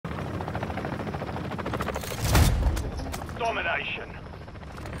domination.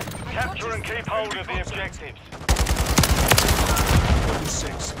 Capture and keep hold of the objectives.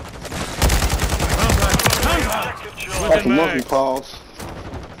 6. Like a monkey paws.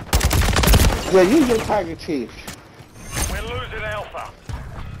 Yeah, use your tiger teeth. We're losing Alpha.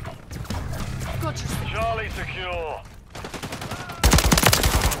 Charlie secure.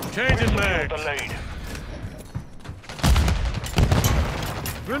 Changing mag. The lead.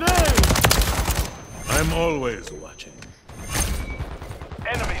 Grenade! I'm always watching.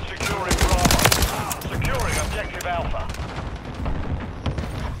 Enemy securing Bravo. Securing objective Alpha.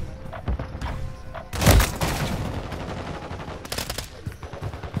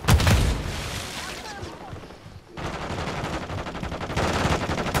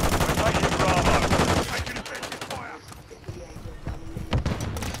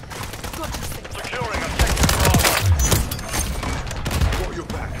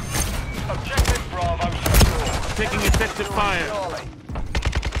 Taking effective fire.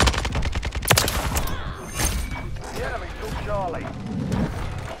 The enemy took Charlie.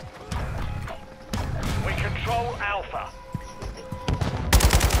 We control Alpha.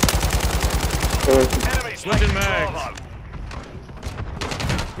 Enemy switching mags.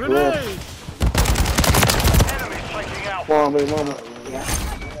 Grenade! Enemy taking Alpha. Come on, baby mama.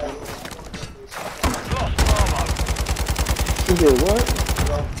 Lost Bravo. You did what?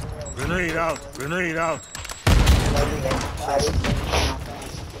 Grenade out. Grenade out.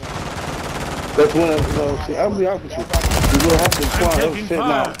 That's one of those. See, I'll be honest with you. You will have to try Taking fit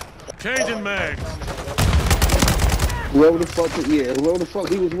now. Changing mags. Whoever the fuck, whoever the fuck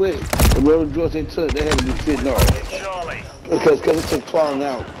he was with, and whoever the drugs they took, they had to be fitting off. Charlie. Because it took Twan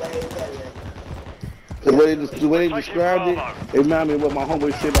out. The way they described it, it reminded me of what my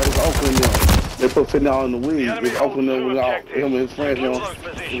homeboy said about his uncle and them. They put fentanyl in the weed. His uncle and them was out, him and his friends, you know,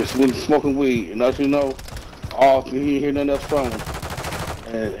 was smoking weed. And as you know, all he didn't hear nothing else from him.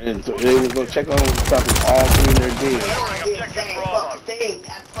 And so they was gonna check on him, all three in their dead.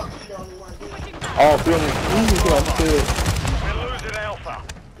 All three of them, We're losing Alpha.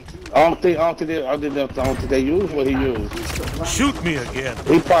 I don't think they used what he used. Shoot me again.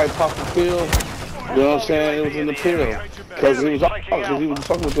 He probably popped the pill. You know what I'm saying? It was in the pill. Because he was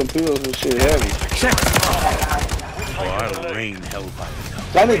fucking with them pills and shit heavy. Check. Oh, I'll rain hellfire.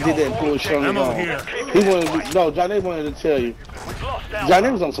 Johnny did that bullshit on his own. Johnny wanted to tell you. Johnny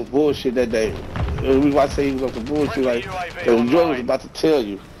was on some bullshit that day. I say he was on some bullshit, like, the Joe was about to tell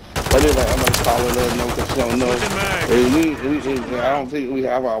you. But they're like, I'm gonna call her, let her know because she don't know. And I don't think we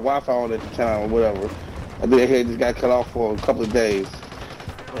have our Wi-Fi on at the time or whatever. I think they had this guy cut off for a couple of days.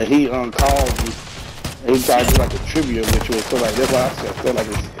 And he called me. And he tried to do like a trivia ritual. So like, that's why I said, I feel like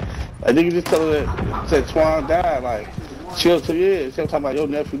it's, I think you just tell her that, said Twan died, like, she'll tell you, she'll talk about your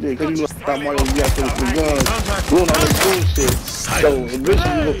nephew did, because you know how Mario got the guns, doing all this bullshit. So eventually you're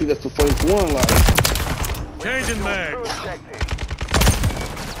gonna think that's the first one, like. Changing mags.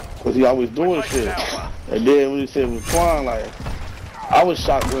 Because he always doing shit. And then when he said it was Twan, like, I was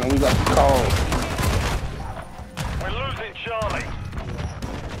shocked when we got the call. We're losing Charlie.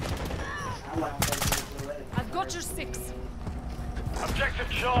 I've got your 6. Objective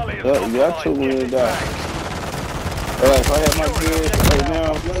Charlie is Yeah, I took me to die. If I had my dreads right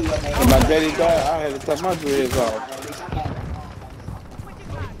now, and my daddy died, I had to cut my dreads off.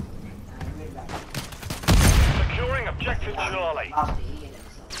 Securing objective Charlie.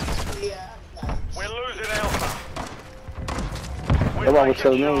 We're losing Alpha. That's why I was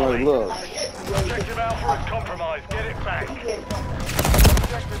telling them, like, look. Objective Alpha is compromised. Get it back.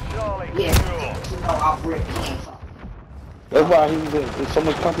 Objective Charlie secure. That's why he was in so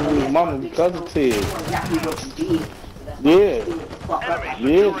much company with his mama because of Ted. Yeah.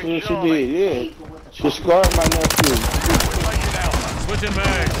 Yeah, she did, yeah. She scarred my nephew. Switching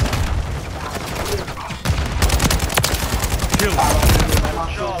mags. Kill.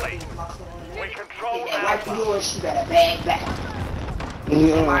 Charlie. We control And like Alpha. you, she better bag back.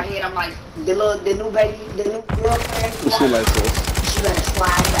 Yeah. In my head, I'm like, the new baby, the new girlfriend, She like this. she better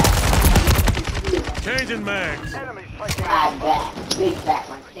slide back. Changing mags. Enemies taking Slide Alpha. back, big back,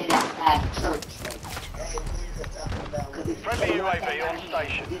 like that outside the church. Friendly UAV on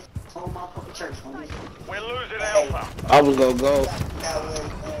station. This whole motherfucking church on this. We're losing Alpha. I was gonna go.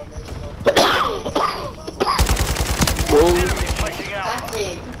 Enemies taking Alpha. I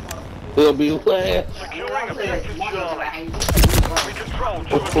said, He'll be glad. Securing objective Charlie. We control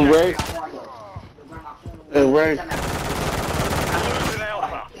two From Ray. objectives. And Ray. Losing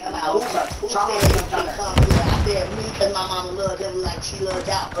Alpha. I said, me, because my mama loved them like she loved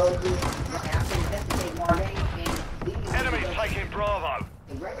out ugly. Enemies taking Bravo.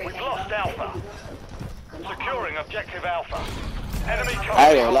 We've lost Alpha. Securing objective objective Alpha. Enemy I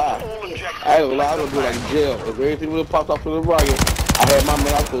ain't gonna lie. control all objectives. I ain't gonna lie, I would do like jail. If everything would have popped off in the riot, I had my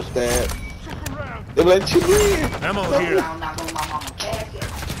man out stab. They be like, "Chicken." Ammo I'm here. not gonna my mama casket.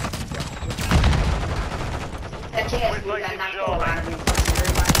 That casket got knocked over out of me fucking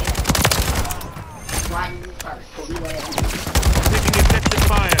everybody else. Right in the first, so we were Taking effective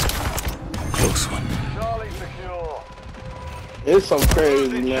fire. Close one. Charlie secure. It's so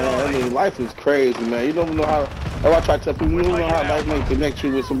crazy, man. I mean, life is crazy, man. You don't know how. That's why I try to tell people, you don't know how life may connect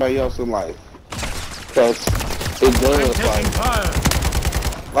you with somebody else in life. Because it does, Taking fire.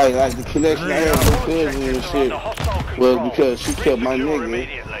 like the connection I had with cousin and shit was because she killed my nigga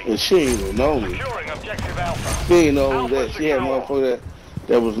and she didn't even know me. Securing objective Alpha. She didn't know that she had a motherfucker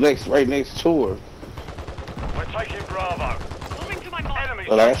that was right next to her. We're taking Bravo. Moving to my mark. Enemy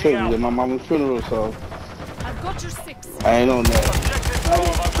But like I taking said, we did my mama's funeral, so I've got your 6. I ain't on that. Objective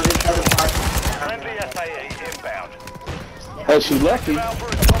Bravo secured. Friendly SAE inbound. But she lucky. Alpha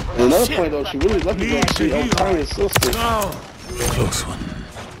is And compromised. another point though, she really lucky that she on Tanya's sister No. Close one.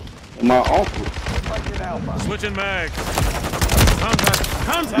 and my uncle. Taking Alpha. Switching mags. Contact.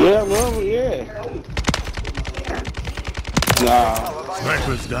 Contact. Yeah, well, yeah. Nah.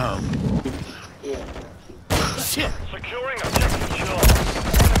 Snipers down. Shit. Securing objective Charlie.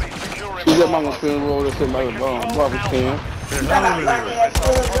 Enemy securing She's at Bravo. mama's funeral, that's in my brother's camp. They're howling there.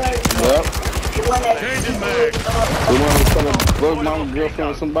 Yep. Changing mags. The one who trying to work mama's girlfriend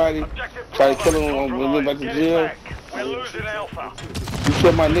or somebody, Objective try to Bravo kill him when we went back to Get it jail. back. We're losing Alpha. You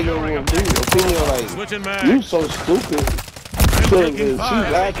killed my nigga with a female, like, Switching you mags. so stupid. I'm She taking lied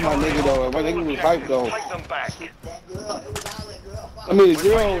fire. to my nigga though, my nigga was hyped though. Take them back. I mean, the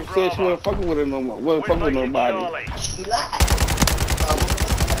girl said she wasn't fucking with her no more, wasn't fucking with nobody. She lied.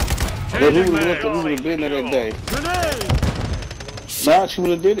 But we Changing would mags. have been there that day. Grenade. Nah, she would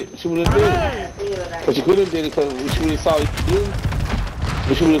have did it. She would have did it. Grenade. But she could have did it because when she would have saw you shoot,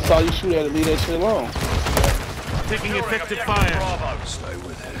 when she would have saw you shoot, had to leave that shit alone. Taking effective fire. Bravo. Stay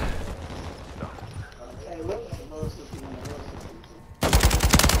with it.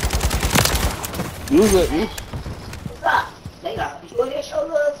 You let Stop. They got you and your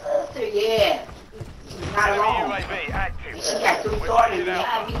little sister, yeah. Not Enemy wrong. UAV active. She got 3 We're starters taking and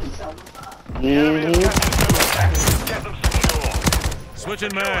Alpha. I need something. The enemy Mm-hmm. has captured two objectives. Get them secure. Switching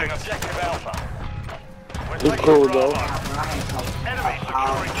Securing mags. objective Alpha. We're It's taking cool, Bravo. though. Enemy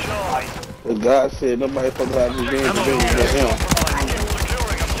securing Charlie. But God said nobody fucking have this game to do with him.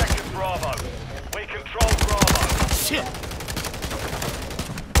 Securing objective Bravo. We control Bravo. Shit.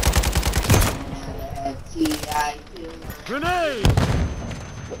 Grenade.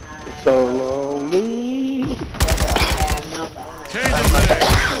 So lonely. Changing mags.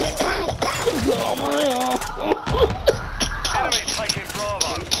 Enemy taking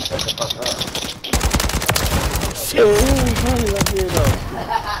Bravo.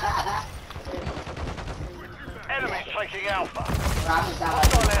 Enemy taking Alpha. Hostile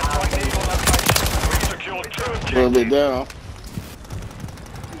airstrike Eagle location. We've secured two A little objectives. bit down.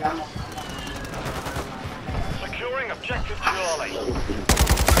 Securing objective Charlie.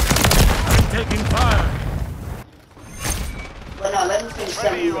 I'm taking fire. Well, no, let me finish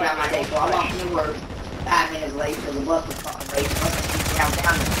telling you about my day. So I walked into work 5 minutes late because the bus was fucking late. The bus was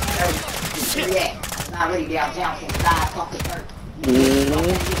downtown. Yeah, I'm not really downtown since 5 fucking 30.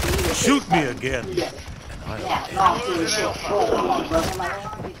 Shoot me again. Yeah, long story short. Come on, bro. I'm like,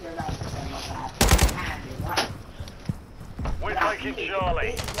 I'll get there like 7:05. We're taking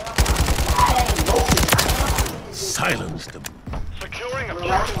Charlie. Silence them. Securing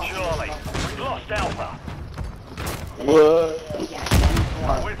objective Charlie. We've lost Alpha. What?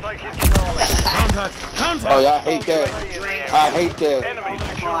 We're taking Charlie. Contact. Oh, Contact. yeah, I hate that. I hate that. Enemy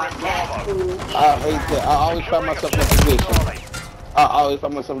securing Bravo. I hate that. I always find myself in that position. I always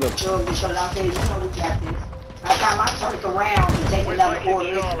find myself in that position. By the time I turned around to take We're another taking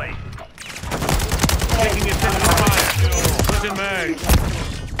order, Charlie. Taking effective fire. Switching mags.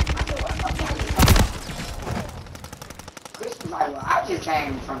 Chris was like, well, I just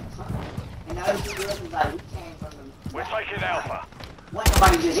came from the front. And the other two girls was like, we came from the We're taking Alpha. When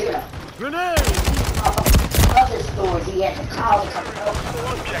nobody just hear that. Grenade. Other stores, he had to call the company.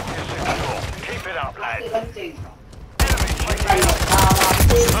 All objectives secure. Keep it up, lad. Let me tell you something. Enemy taking Everybody Alpha. had to call our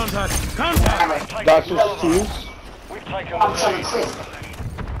city. Contact. Contact. Taking Dr. Bravo. Steve. We've taken I'm the telling lead. Chris.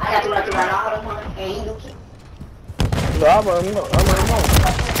 I got to write around all the money, and he knew too. I already know.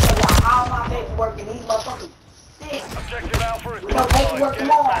 All my paperwork and these motherfuckers sick. Objective Alpha is We don't paperwork compromised. Get it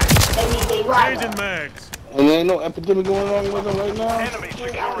tomorrow. back. They need their right. Changing mags. And there ain't no epidemic going on with them right now. Enemy I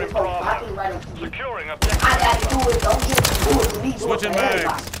securing can Bravo. write them. Securing I objective gotta Alpha. do it. Don't just do it for me. Do it Switching for everybody.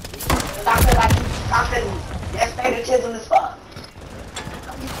 mags. 'Cause I feel like That's favoritism as fuck.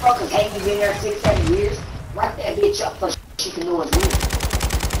 These fuckers hate you been there 6-7 years. Write that bitch up so she can know it's real.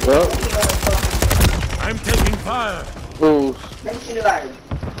 Well, I'm taking fire. ooh. Let me see the lighter.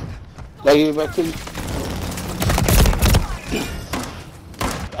 Like, get back to you.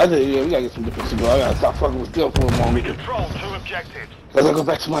 I said, yeah, we gotta get some different shit going. I gotta stop fucking with Still for a We moment. control 2 objectives. Cause I go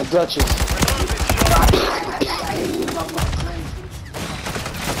back to my Duchess.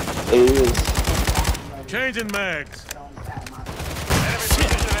 It is. Changing mags. Enemy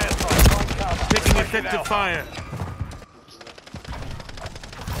precision airstrike on cover. Taking Taking effective Alpha. fire.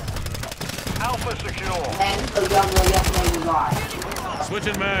 Alpha secure. And the young guy.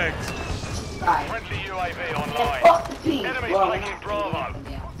 Switching mags. Right. Friendly UAV And online. fuck the team. Enemy Well, taking Bravo.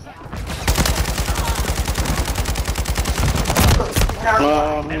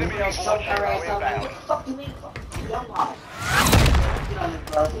 Enemy on Fuck watch her ass zero up. What inbound. the fuck you mean? Fuck you, young guy. Get on this,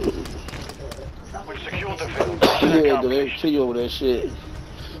 bro. We've secured the field. Yeah, dude, they see you over that shit.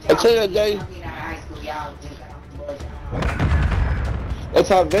 I tell you that day, that's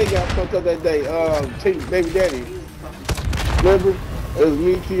how Vegas got fucked up that day. Tink, Baby Daddy. Remember? It was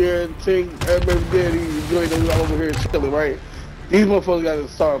me, Kier, and Tink, and Baby Daddy. Joined them all over here chilling, right? These motherfuckers got to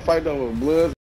start fighting over blood.